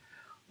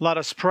Let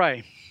us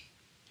pray.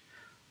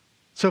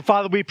 So,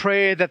 Father, we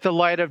pray that the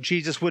light of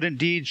Jesus would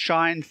indeed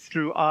shine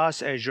through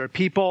us as your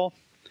people,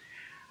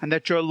 and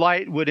that your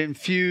light would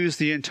infuse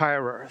the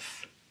entire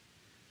earth.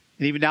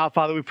 And even now,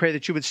 Father, we pray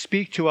that you would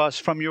speak to us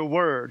from your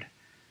word.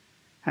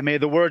 And may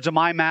the words of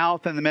my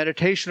mouth and the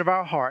meditation of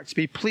our hearts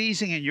be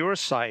pleasing in your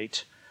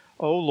sight,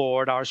 O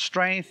Lord, our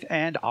strength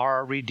and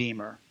our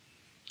Redeemer.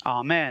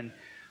 Amen.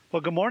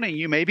 Well, good morning.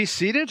 You may be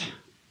seated.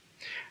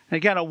 And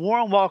again, a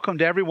warm welcome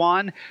to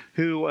everyone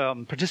who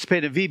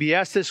participated in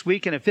VBS this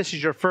week. And if this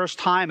is your first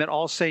time at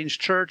All Saints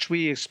Church,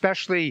 we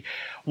especially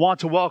want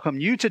to welcome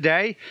you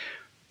today.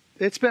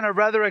 It's been a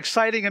rather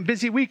exciting and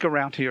busy week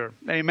around here.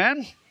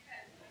 Amen?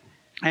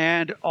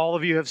 And all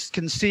of you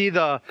can see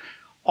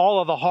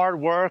all of the hard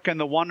work and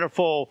the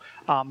wonderful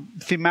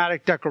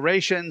thematic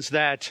decorations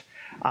that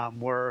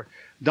were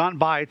done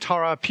by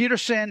Tara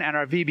Peterson and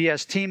our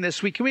VBS team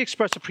this week. Can we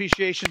express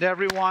appreciation to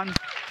everyone?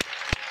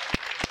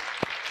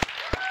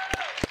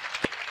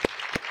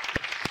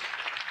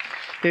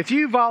 If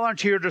you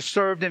volunteered or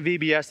served in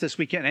VBS this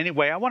weekend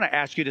anyway, I want to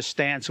ask you to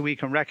stand so we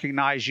can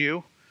recognize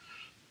you.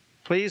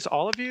 Please,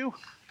 all of you.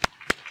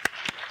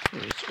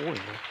 There's oil.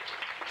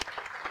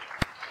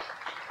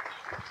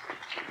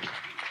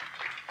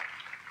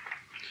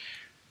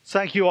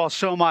 Thank you all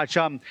so much.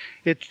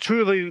 It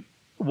truly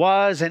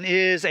was and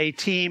is a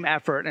team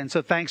effort, and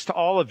so thanks to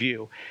all of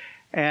you.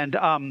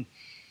 And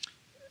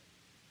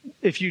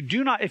if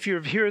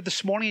you're here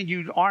this morning and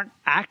you aren't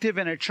active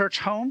in a church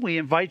home, we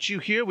invite you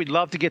here. We'd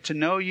love to get to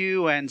know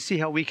you and see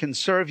how we can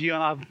serve you,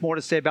 and I'll have more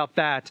to say about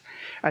that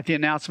at the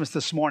announcements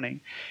this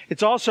morning.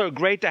 It's also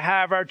great to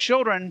have our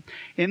children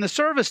in the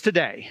service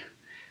today.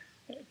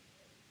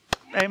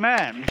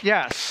 Amen.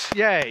 Yes.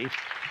 Yay.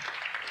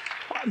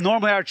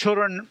 Normally our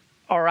children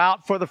are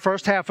out for the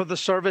first half of the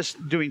service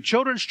doing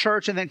children's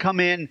church and then come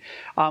in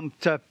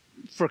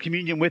for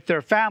communion with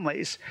their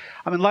families.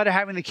 In light of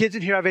having the kids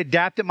in here, I've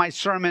adapted my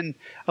sermon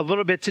a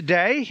little bit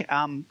today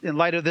in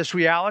light of this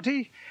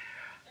reality.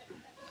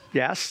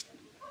 Yes,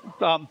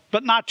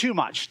 but not too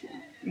much.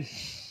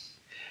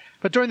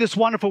 But during this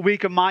wonderful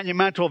week of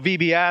monumental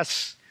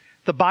VBS,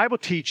 the Bible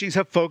teachings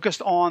have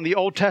focused on the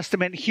Old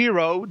Testament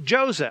hero,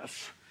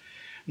 Joseph.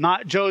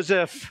 Not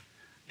Joseph,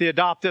 the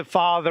adoptive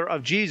father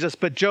of Jesus,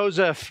 but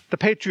Joseph, the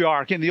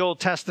patriarch in the Old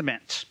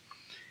Testament.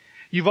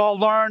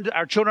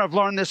 Our children have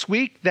learned this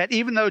week that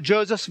even though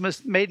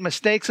Joseph made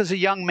mistakes as a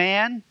young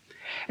man,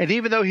 and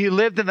even though he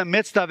lived in the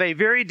midst of a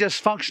very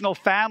dysfunctional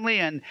family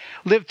and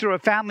lived through a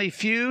family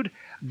feud,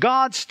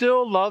 God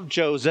still loved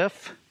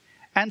Joseph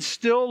and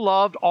still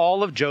loved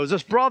all of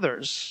Joseph's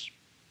brothers.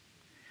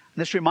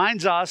 And this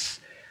reminds us,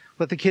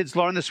 what the kids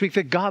learned this week,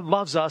 that God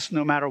loves us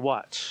no matter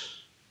what.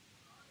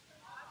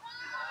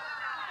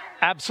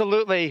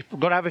 Absolutely. We're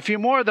going to have a few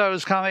more of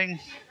those coming.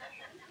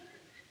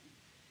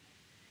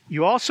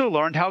 You also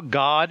learned how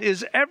God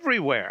is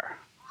everywhere.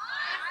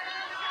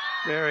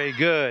 Very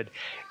good.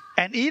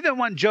 And even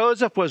when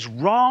Joseph was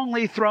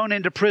wrongly thrown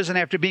into prison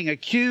after being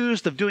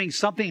accused of doing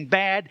something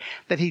bad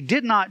that he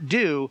did not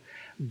do,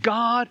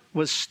 God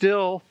was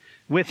still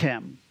with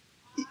him.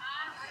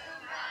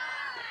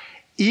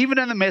 Even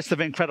in the midst of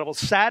incredible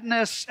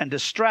sadness and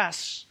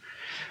distress,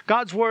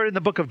 God's word in the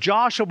book of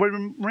Joshua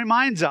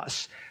reminds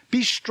us,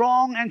 be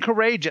strong and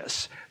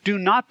courageous. Do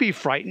not be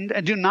frightened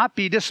and do not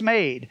be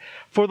dismayed,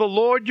 for the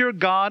Lord your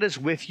God is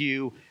with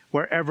you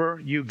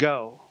wherever you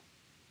go.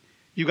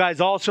 You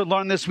guys also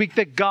learned this week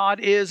that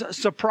God is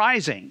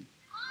surprising.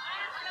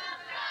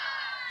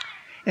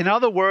 In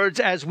other words,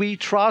 as we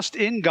trust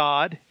in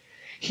God,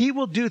 He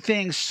will do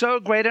things so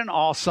great and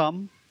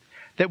awesome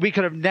that we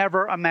could have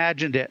never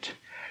imagined it.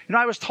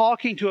 I was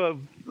talking to a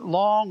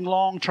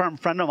long-term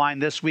friend of mine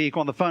this week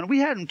on the phone. We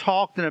hadn't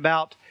talked in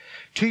about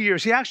 2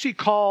 years. He actually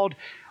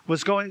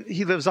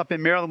he lives up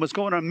in Maryland, was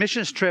going on a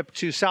missions trip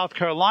to South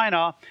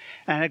Carolina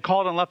and had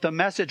called and left a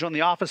message on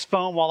the office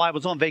phone while I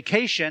was on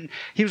vacation.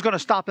 He was going to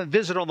stop and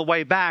visit on the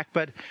way back,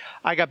 but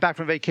I got back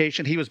from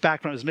vacation. He was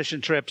back from his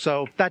mission trip,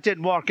 so that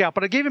didn't work out.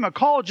 But I gave him a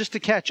call just to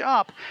catch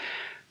up.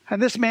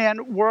 And this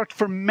man worked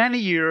for many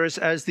years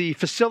as the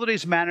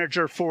facilities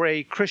manager for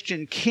a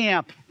Christian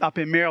camp up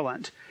in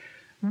Maryland.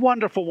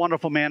 Wonderful,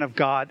 wonderful man of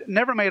God.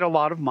 Never made a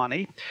lot of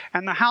money.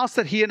 And the house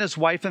that he and his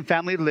wife and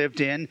family lived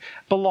in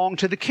belonged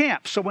to the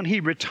camp. So when he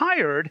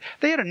retired,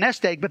 they had a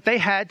nest egg, but they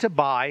had to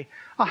buy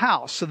a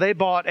house. So they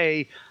bought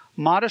a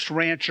modest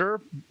rancher,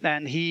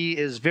 and he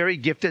is very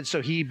gifted,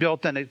 so he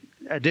built an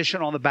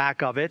addition on the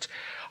back of it.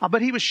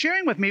 But he was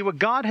sharing with me what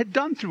God had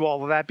done through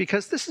all of that,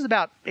 because this is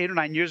about 8 or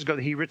 9 years ago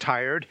that he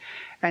retired.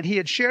 And he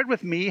had shared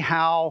with me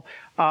how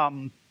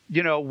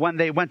when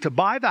they went to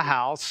buy the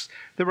house,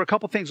 there were a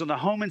couple things on the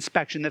home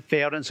inspection that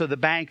failed, and so the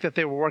bank that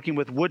they were working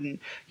with wouldn't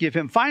give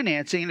him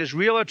financing. And his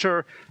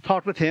realtor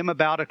talked with him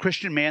about a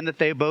Christian man that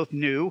they both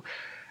knew.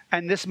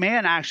 And this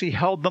man actually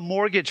held the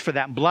mortgage for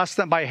them, blessed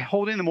them by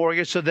holding the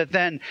mortgage so that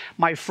then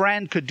my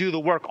friend could do the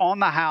work on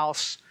the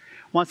house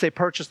once they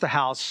purchased the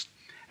house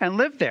and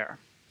lived there.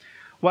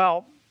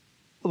 Well,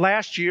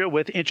 last year,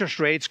 with interest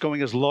rates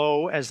going as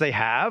low as they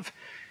have,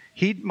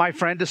 my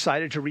friend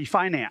decided to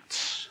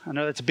refinance. I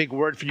know that's a big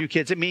word for you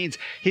kids. It means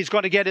he's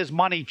going to get his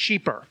money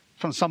cheaper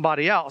from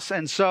somebody else.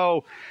 And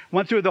so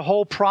went through the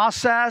whole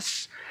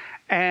process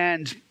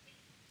and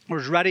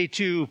was ready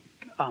to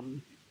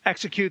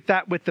execute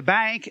that with the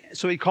bank.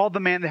 So he called the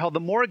man that held the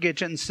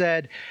mortgage and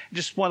said,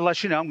 just want to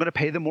let you know, I'm going to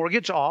pay the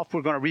mortgage off.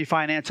 We're going to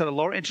refinance at a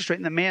lower interest rate.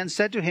 And the man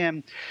said to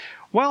him,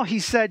 well, he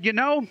said,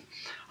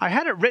 I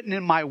had it written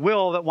in my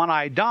will that when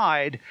I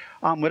died,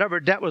 whatever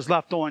debt was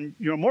left on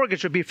your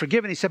mortgage would be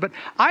forgiven. He said, but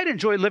I'd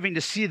enjoy living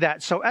to see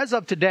that. So as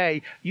of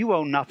today, you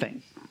owe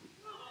nothing.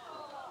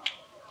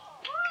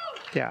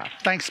 Yeah,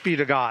 thanks be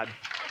to God.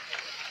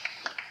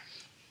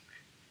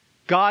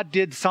 God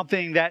did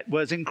something that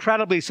was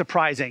incredibly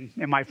surprising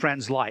in my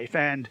friend's life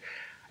and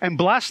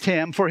blessed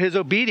him for his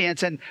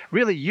obedience and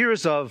really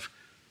years of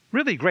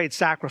really great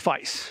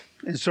sacrifice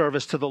in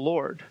service to the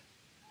Lord.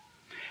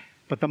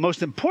 But the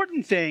most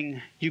important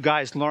thing you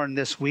guys learned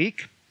this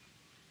week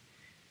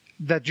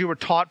that you were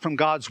taught from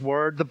God's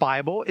word, the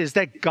Bible, is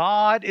that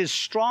God is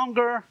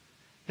stronger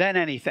than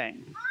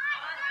anything.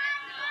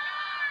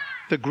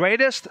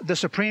 The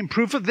supreme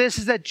proof of this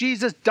is that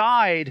Jesus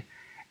died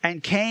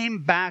and came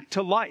back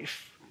to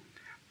life.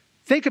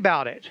 Think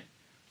about it.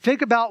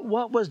 Think about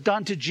what was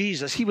done to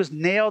Jesus. He was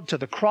nailed to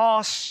the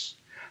cross.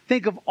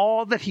 Think of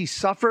all that he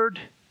suffered,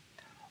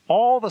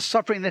 all the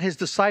suffering that his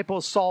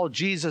disciples saw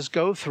Jesus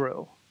go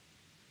through.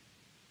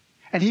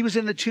 And he was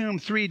in the tomb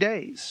 3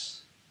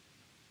 days.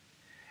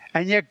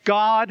 And yet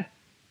God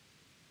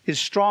is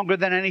stronger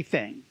than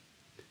anything.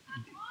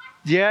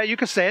 Yeah, you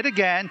can say it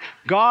again.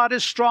 God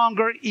is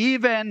stronger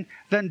even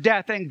than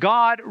death. And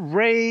God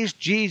raised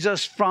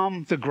Jesus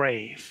from the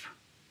grave.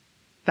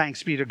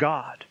 Thanks be to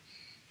God.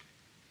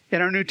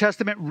 In our New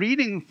Testament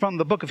reading from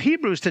the book of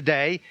Hebrews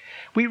today,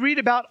 we read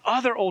about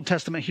other Old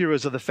Testament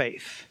heroes of the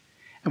faith.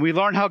 And we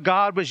learn how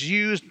God was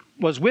with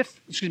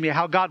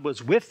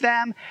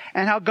them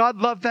and how God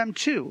loved them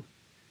too,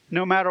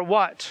 no matter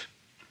what.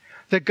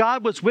 That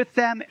God was with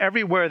them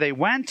everywhere they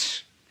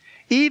went,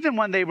 even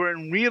when they were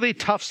in really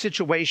tough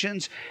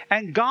situations,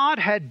 and God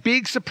had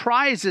big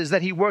surprises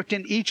that he worked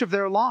in each of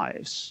their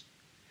lives.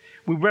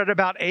 We read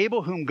about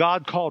Abel, whom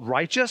God called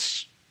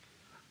righteous.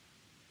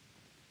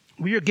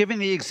 We are given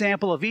the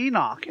example of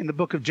Enoch in the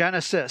book of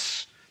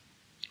Genesis.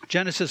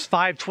 Genesis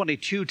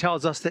 5:22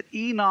 tells us that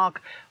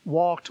Enoch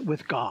walked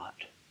with God.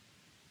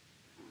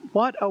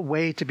 What a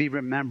way to be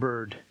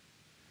remembered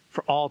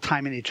for all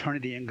time and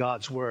eternity in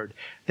God's word,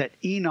 that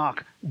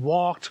Enoch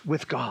walked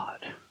with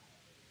God.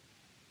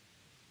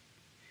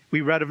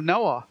 We read of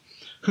Noah,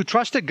 who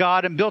trusted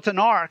God and built an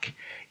ark,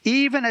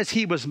 even as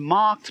he was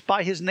mocked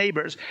by his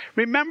neighbors.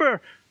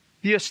 Remember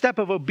the step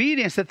of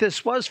obedience that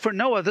this was for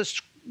Noah.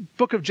 This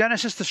book of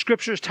Genesis, the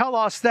scriptures tell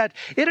us that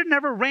it had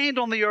never rained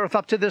on the earth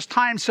up to this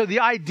time. So the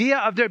idea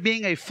of there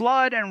being a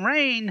flood and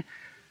rain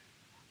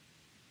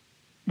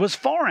was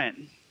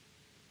foreign.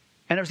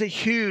 And it was a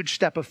huge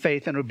step of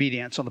faith and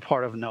obedience on the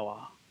part of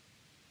Noah.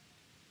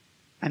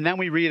 And then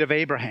we read of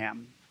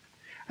Abraham.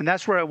 And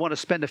that's where I want to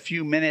spend a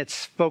few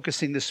minutes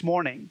focusing this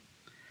morning.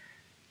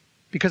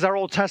 Because our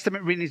Old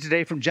Testament reading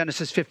today from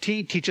Genesis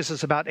 15 teaches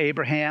us about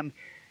Abraham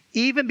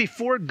even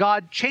before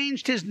God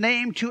changed his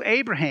name to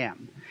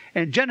Abraham.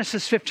 In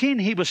Genesis 15,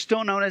 he was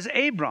still known as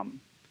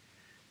Abram.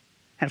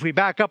 And if we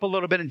back up a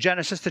little bit in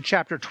Genesis to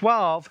chapter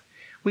 12,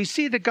 we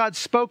see that God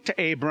spoke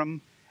to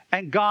Abram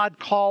and God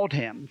called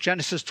him.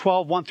 Genesis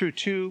 12, 1 through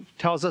 2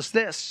 tells us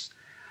this.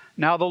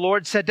 Now the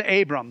Lord said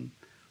to Abram,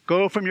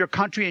 go from your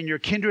country and your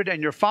kindred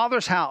and your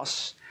father's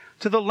house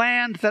to the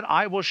land that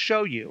I will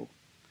show you.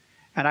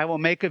 And I will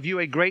make of you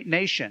a great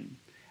nation.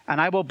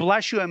 And I will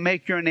bless you and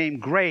make your name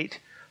great,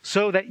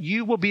 so that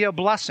you will be a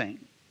blessing.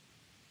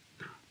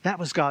 That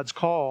was God's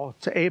call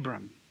to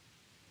Abram.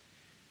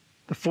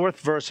 The 4th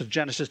verse of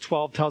Genesis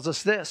 12 tells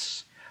us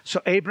this.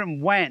 So Abram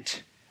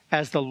went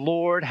as the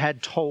Lord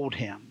had told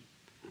him.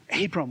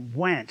 Abram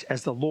went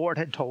as the Lord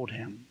had told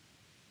him.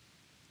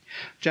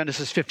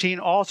 Genesis 15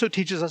 also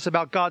teaches us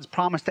about God's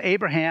promise to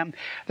Abraham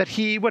that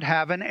he would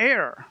have an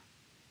heir,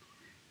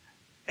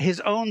 his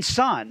own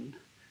son,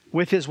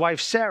 with his wife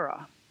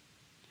Sarah.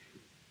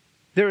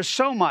 There is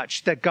so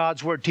much that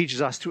God's word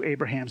teaches us through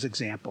Abraham's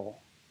example.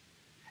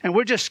 And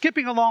we're just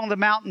skipping along the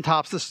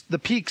mountaintops, the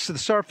peaks of the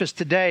surface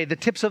today, the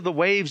tips of the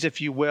waves, if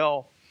you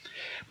will.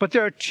 But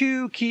there are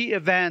 2 key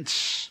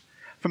events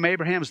from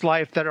Abraham's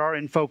life that are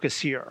in focus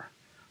here.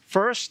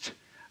 First,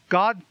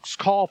 God's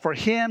call for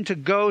him to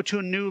go to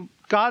a new...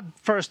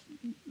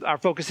 our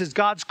focus is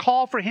God's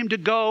call for him to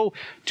go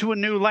to a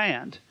new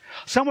land,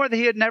 somewhere that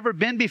he had never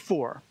been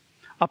before,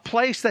 a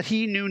place that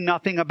he knew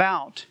nothing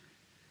about.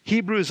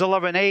 Hebrews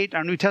 11:8,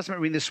 our New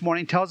Testament reading this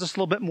morning, tells us a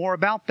little bit more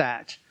about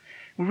that.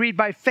 We read,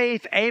 by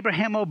faith,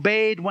 Abraham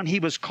obeyed when he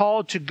was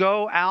called to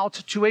go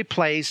out to a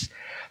place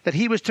that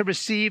he was to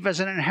receive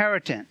as an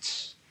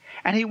inheritance.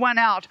 And he went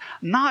out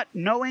not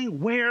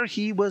knowing where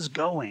he was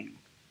going.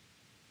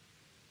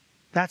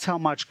 That's how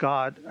much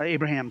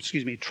Abraham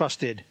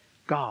trusted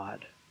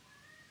God.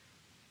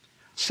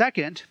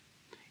 Second,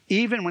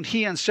 even when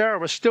he and Sarah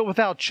were still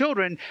without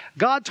children,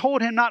 God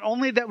told him not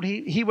only that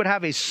he would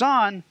have a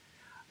son,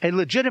 a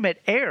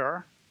legitimate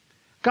heir,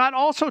 God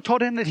also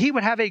told him that he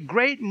would have a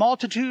great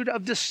multitude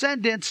of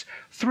descendants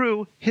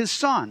through his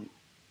son.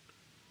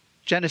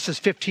 Genesis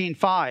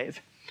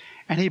 15:5.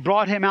 And he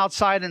brought him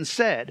outside and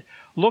said,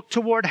 "Look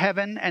toward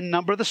heaven and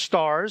number the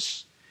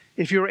stars,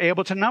 if you are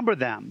able to number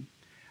them."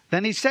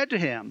 Then he said to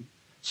him,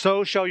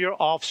 "So shall your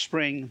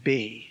offspring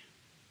be."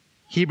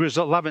 Hebrews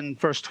 11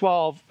 verse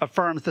 12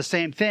 affirms the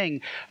same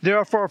thing.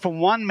 Therefore, from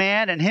one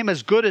man, and him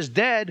as good as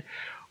dead,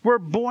 were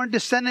born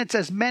descendants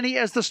as many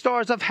as the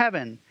stars of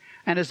heaven,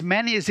 and as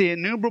many as the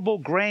innumerable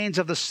grains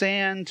of the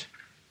sand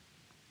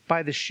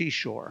by the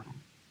seashore.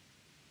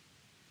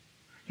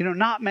 You know,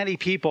 not many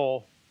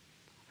people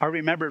are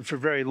remembered for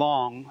very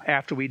long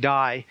after we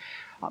die.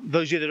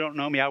 Those of you that don't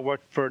know me, I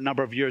worked for a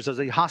number of years as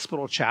a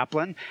hospital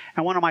chaplain.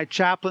 And one of my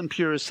chaplain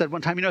peers said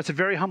one time, you know, it's a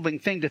very humbling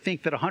thing to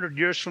think that 100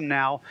 years from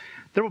now,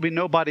 there will be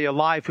nobody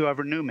alive who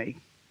ever knew me.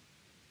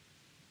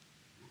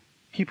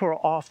 People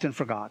are often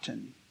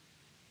forgotten.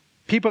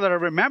 People that are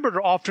remembered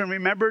are often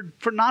remembered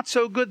for not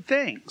so good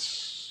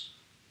things.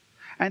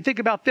 And think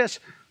about this.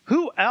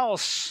 Who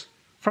else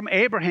from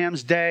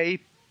Abraham's day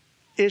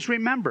is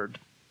remembered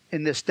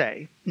in this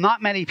day?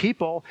 Not many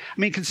people. I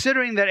mean,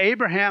 considering that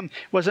Abraham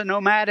was a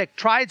nomadic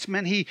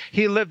tribesman, he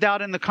lived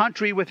out in the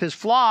country with his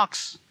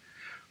flocks.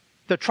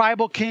 The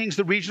tribal kings,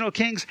 the regional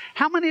kings,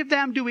 how many of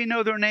them do we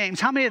know their names?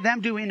 How many of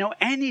them do we know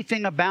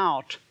anything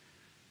about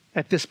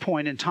at this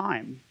point in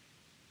time?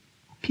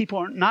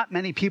 Not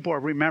many people are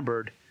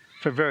remembered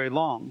for very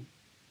long.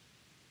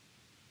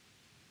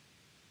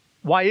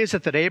 Why is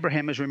it that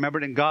Abraham is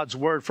remembered in God's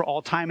word for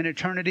all time and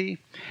eternity,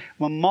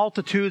 when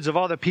multitudes of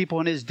other people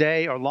in his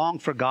day are long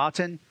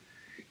forgotten,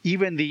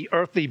 even the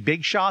earthly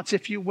big shots,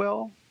 if you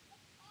will?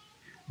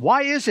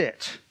 Why is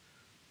it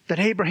that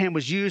Abraham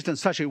was used in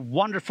such a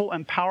wonderful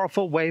and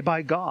powerful way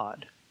by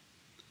God?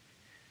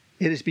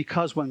 It is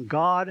because when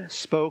God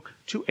spoke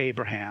to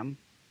Abraham,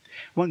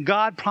 when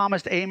God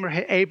promised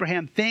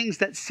Abraham things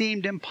that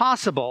seemed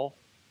impossible,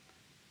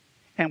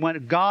 and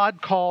when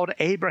God called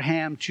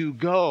Abraham to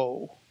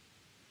go,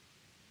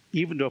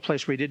 even to a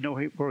place where he didn't know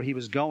where he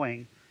was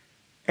going,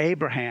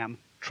 Abraham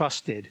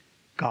trusted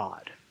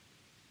God.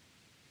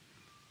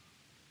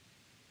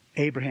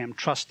 Abraham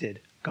trusted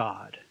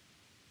God.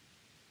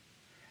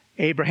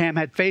 Abraham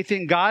had faith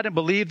in God and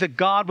believed that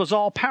God was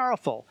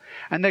all-powerful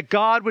and that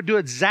God would do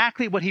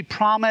exactly what he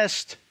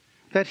promised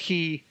that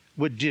he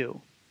would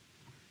do.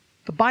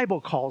 The Bible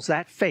calls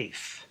that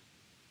faith.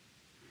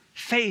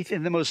 Faith,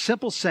 in the most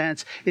simple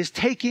sense, is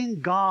taking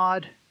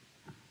God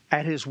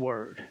at his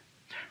word,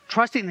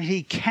 trusting that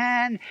he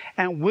can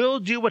and will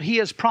do what he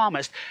has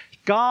promised.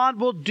 God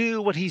will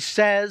do what he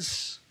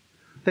says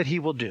that he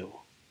will do.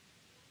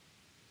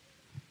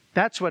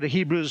 That's what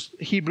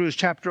Hebrews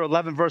chapter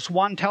 11, verse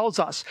 1 tells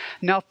us.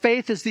 Now,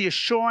 faith is the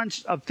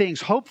assurance of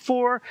things hoped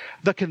for,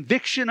 the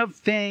conviction of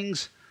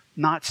things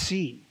not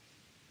seen.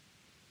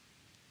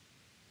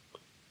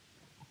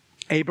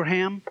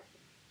 Abraham,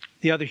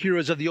 the other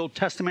heroes of the Old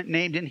Testament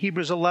named in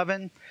Hebrews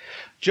 11,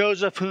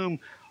 Joseph, whom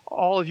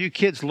all of you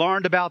kids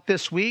learned about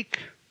this week,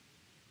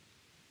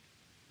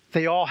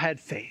 they all had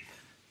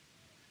faith.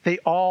 They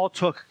all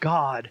took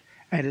God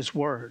at his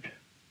word.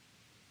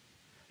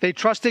 They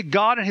trusted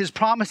God and his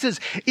promises,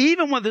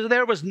 even when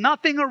there was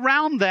nothing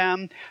around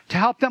them to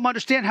help them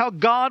understand how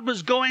God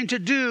was going to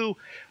do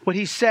what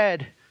he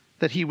said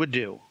that he would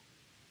do.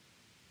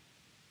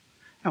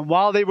 And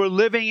while they were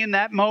living in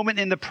that moment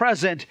in the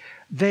present,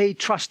 they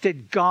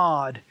trusted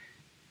God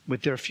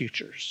with their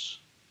futures.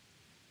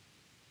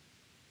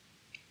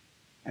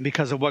 And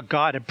because of what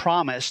God had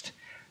promised,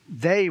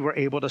 they were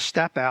able to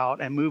step out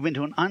and move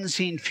into an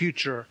unseen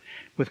future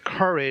with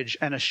courage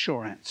and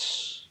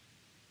assurance.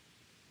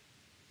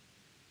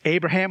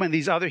 Abraham and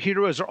these other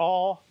heroes are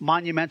all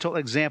monumental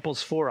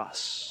examples for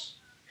us.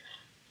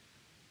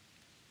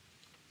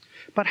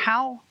 But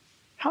how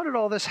did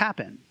all this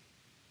happen?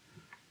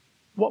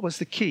 What was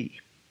the key?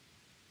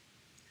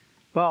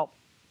 Well,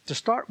 to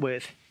start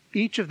with,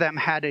 each of them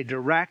had a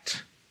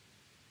direct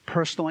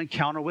personal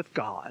encounter with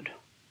God,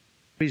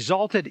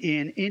 resulted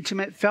in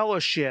intimate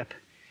fellowship,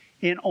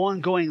 in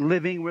ongoing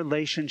living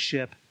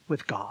relationship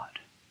with God.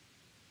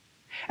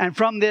 And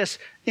from this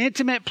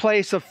intimate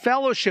place of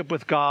fellowship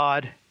with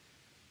God,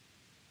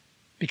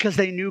 because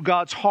they knew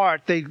God's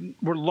heart, they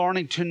were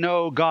learning to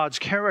know God's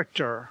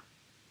character.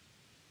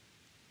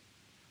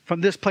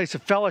 From this place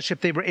of fellowship,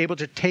 they were able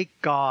to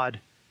take God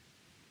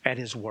at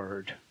his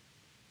word.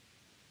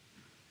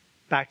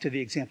 Back to the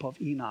example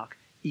of Enoch.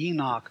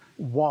 Enoch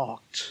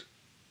walked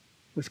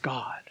with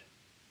God.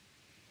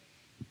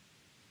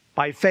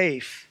 By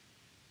faith,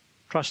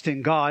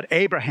 trusting God,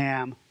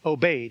 Abraham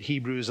obeyed,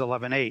 Hebrews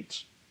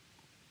 11:8.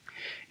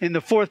 In the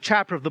 4th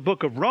chapter of the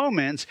book of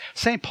Romans,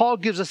 St. Paul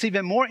gives us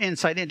even more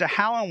insight into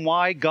how and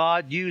why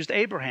God used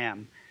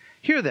Abraham.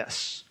 Hear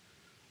this.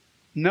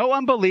 No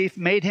unbelief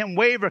made him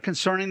waver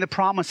concerning the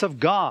promise of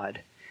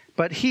God,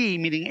 but he,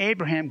 meaning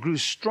Abraham, grew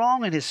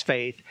strong in his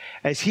faith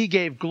as he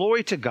gave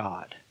glory to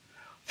God,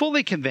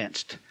 fully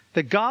convinced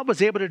that God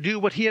was able to do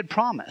what he had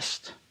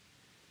promised.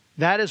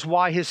 That is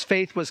why his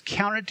faith was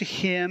counted to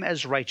him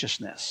as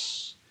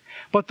righteousness.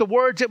 But the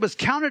words that was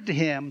counted to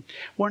him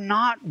were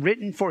not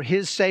written for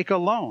his sake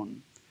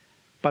alone,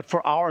 but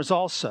for ours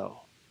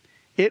also.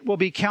 It will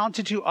be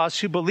counted to us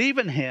who believe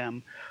in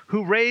him,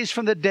 who raised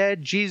from the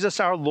dead Jesus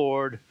our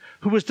Lord,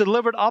 who was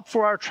delivered up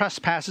for our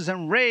trespasses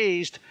and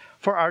raised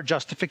for our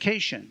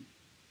justification.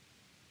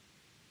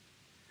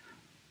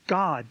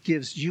 God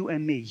gives you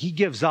and me, he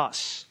gives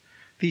us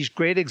these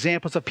great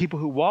examples of people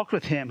who walked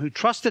with him, who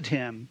trusted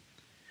him,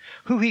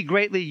 who he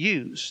greatly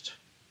used.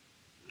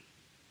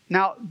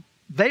 Now,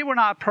 they were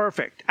not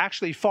perfect.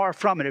 Actually, far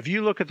from it. If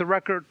you look at the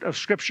record of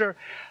Scripture,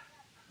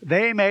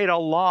 they made a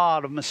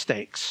lot of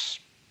mistakes.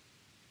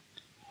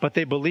 But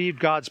they believed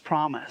God's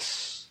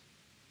promise,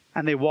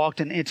 and they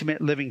walked in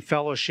intimate living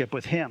fellowship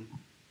with him.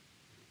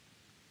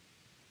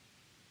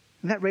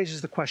 And that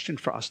raises the question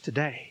for us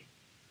today.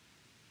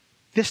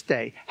 This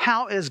day,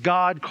 how is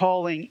God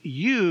calling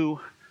you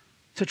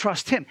to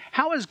trust him?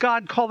 How is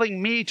God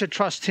calling me to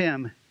trust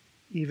him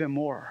even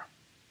more?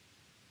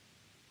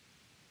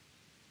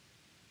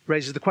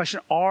 Raises the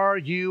question, are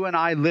you and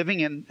I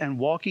living and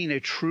walking in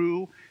a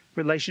true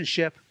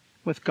relationship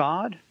with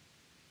God?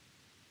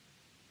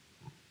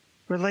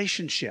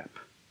 Relationship.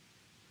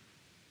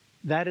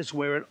 That is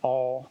where it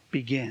all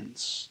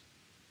begins.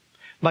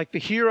 Like the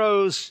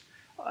heroes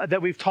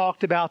that we've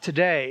talked about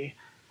today,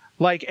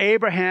 like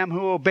Abraham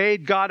who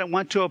obeyed God and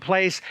went to a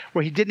place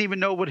where he didn't even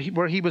know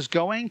where he was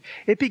going,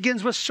 it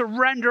begins with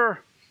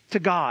surrender to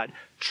God,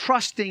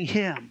 trusting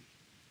him.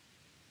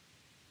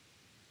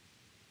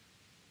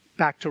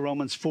 Back to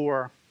Romans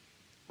 4,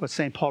 what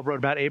St. Paul wrote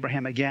about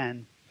Abraham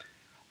again.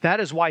 That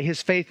is why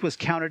his faith was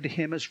counted to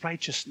him as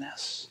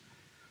righteousness.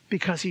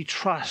 Because he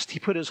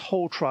put his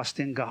whole trust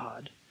in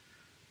God.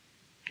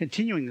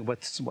 Continuing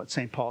what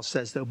St. Paul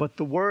says, though, but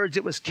the words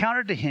it was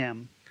counted to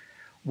him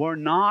were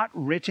not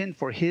written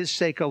for his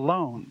sake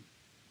alone,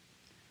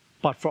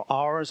 but for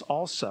ours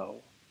also.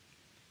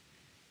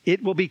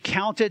 It will be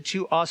counted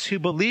to us who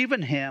believe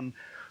in him,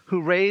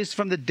 who raised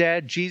from the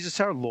dead Jesus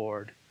our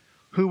Lord,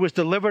 who was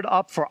delivered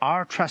up for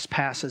our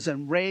trespasses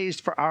and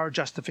raised for our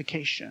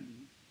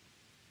justification.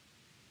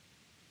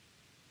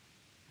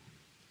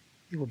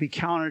 It will be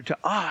counted to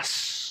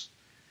us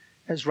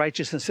as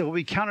righteousness. It will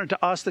be counted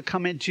to us to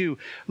come into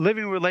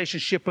living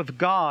relationship with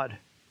God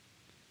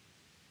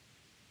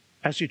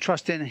as we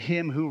trust in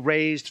him who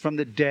raised from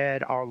the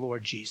dead our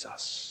Lord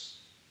Jesus.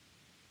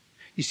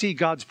 You see,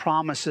 God's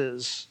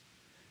promises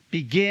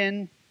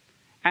begin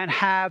and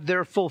have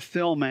their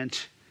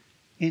fulfillment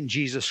in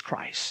Jesus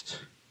Christ,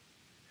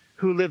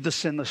 who lived a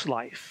sinless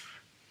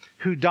life,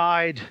 who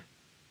died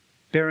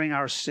bearing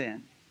our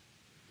sin,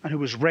 and who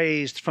was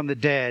raised from the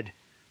dead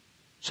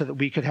so that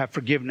we could have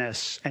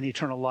forgiveness and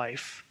eternal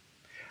life.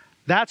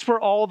 That's where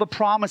all the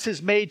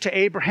promises made to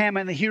Abraham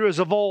and the heroes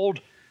of old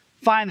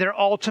find their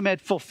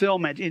ultimate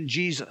fulfillment in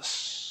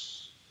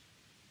Jesus.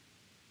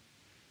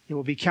 It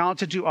will be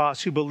counted to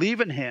us who believe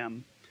in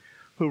him,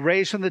 who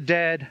raised from the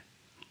dead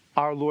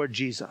our Lord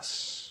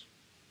Jesus.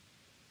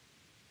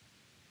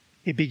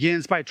 It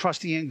begins by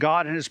trusting in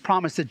God and his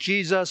promise that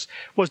Jesus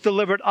was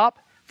delivered up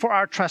for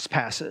our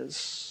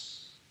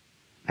trespasses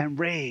and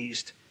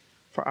raised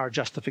for our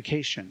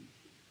justification.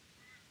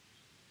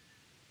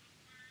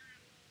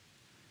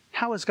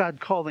 How is God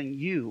calling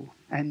you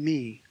and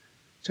me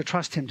to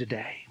trust him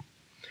today?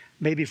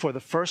 Maybe for the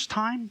first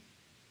time,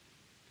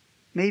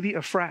 maybe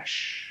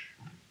afresh.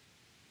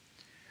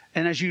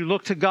 And as you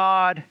look to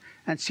God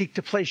and seek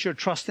to place your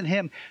trust in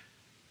him,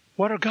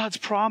 what are God's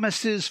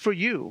promises for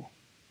you?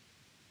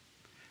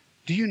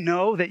 Do you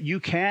know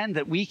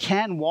that we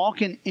can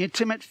walk in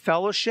intimate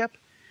fellowship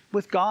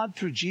with God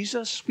through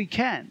Jesus? We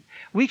can.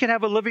 We can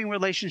have a living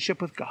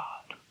relationship with God.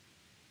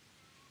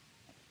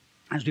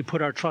 As we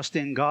put our trust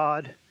in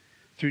God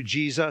through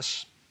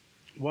Jesus,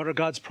 what are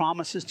God's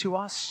promises to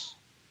us?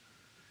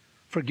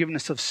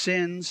 Forgiveness of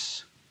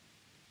sins,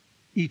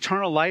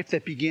 eternal life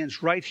that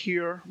begins right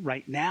here,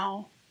 right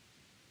now,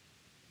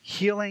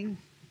 healing,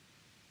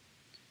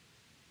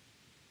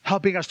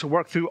 helping us to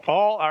work through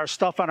all our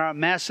stuff and our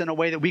mess in a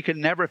way that we could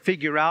never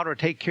figure out or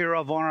take care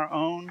of on our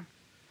own,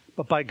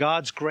 but by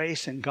God's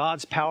grace and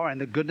God's power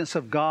and the goodness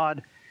of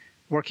God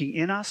working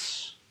in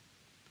us.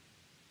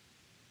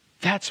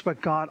 That's what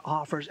God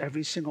offers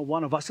every single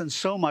one of us, and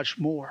so much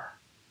more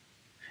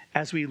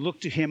as we look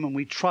to him and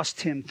we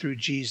trust him through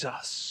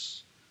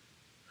Jesus,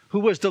 who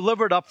was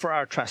delivered up for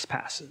our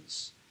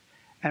trespasses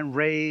and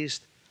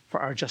raised for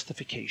our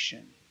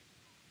justification.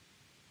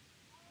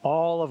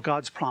 All of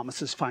God's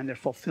promises find their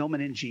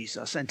fulfillment in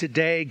Jesus. And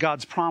today,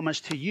 God's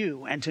promise to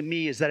you and to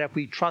me is that if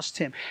we trust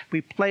him,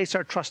 we place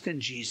our trust in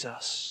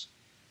Jesus,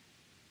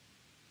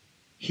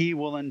 he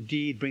will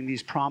indeed bring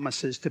these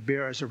promises to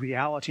bear as a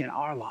reality in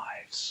our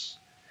lives.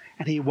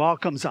 And he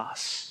welcomes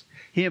us.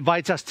 He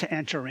invites us to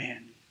enter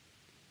in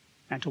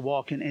and to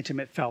walk in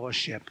intimate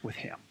fellowship with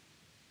him.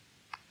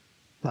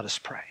 Let us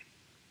pray.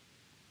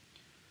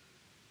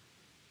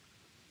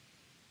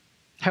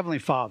 Heavenly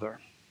Father,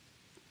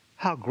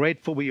 how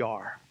grateful we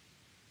are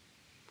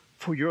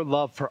for your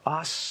love for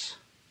us,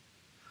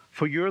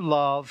 for your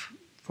love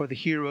for the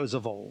heroes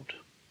of old.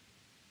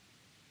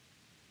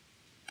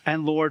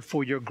 And Lord,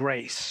 for your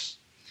grace,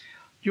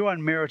 your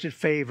unmerited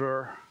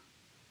favor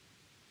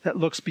that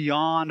looks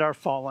beyond our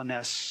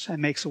fallenness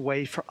and makes a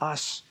way for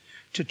us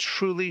to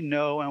truly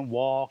know and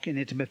walk in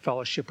intimate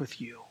fellowship with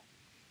you.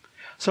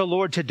 So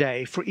Lord,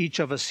 today, for each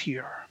of us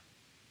here,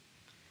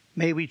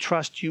 may we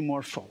trust you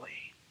more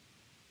fully.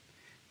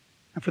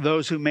 And for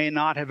those who may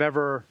not have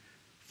ever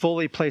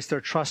fully placed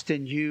their trust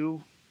in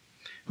you,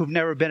 who've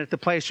never been at the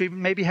place or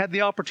even maybe had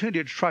the opportunity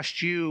to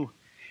trust you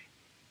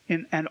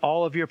and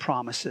all of your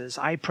promises,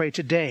 I pray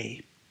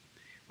today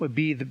would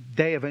be the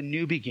day of a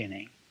new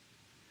beginning,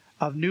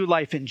 of new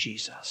life in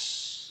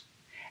Jesus.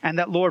 And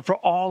that, Lord, for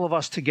all of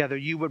us together,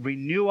 you would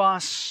renew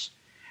us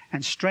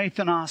and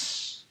strengthen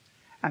us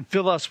and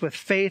fill us with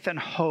faith and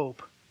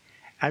hope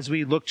as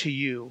we look to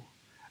you,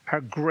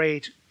 our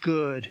great,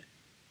 good,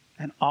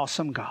 and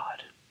awesome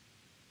God.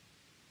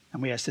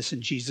 And we ask this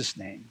in Jesus'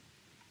 name.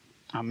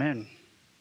 Amen.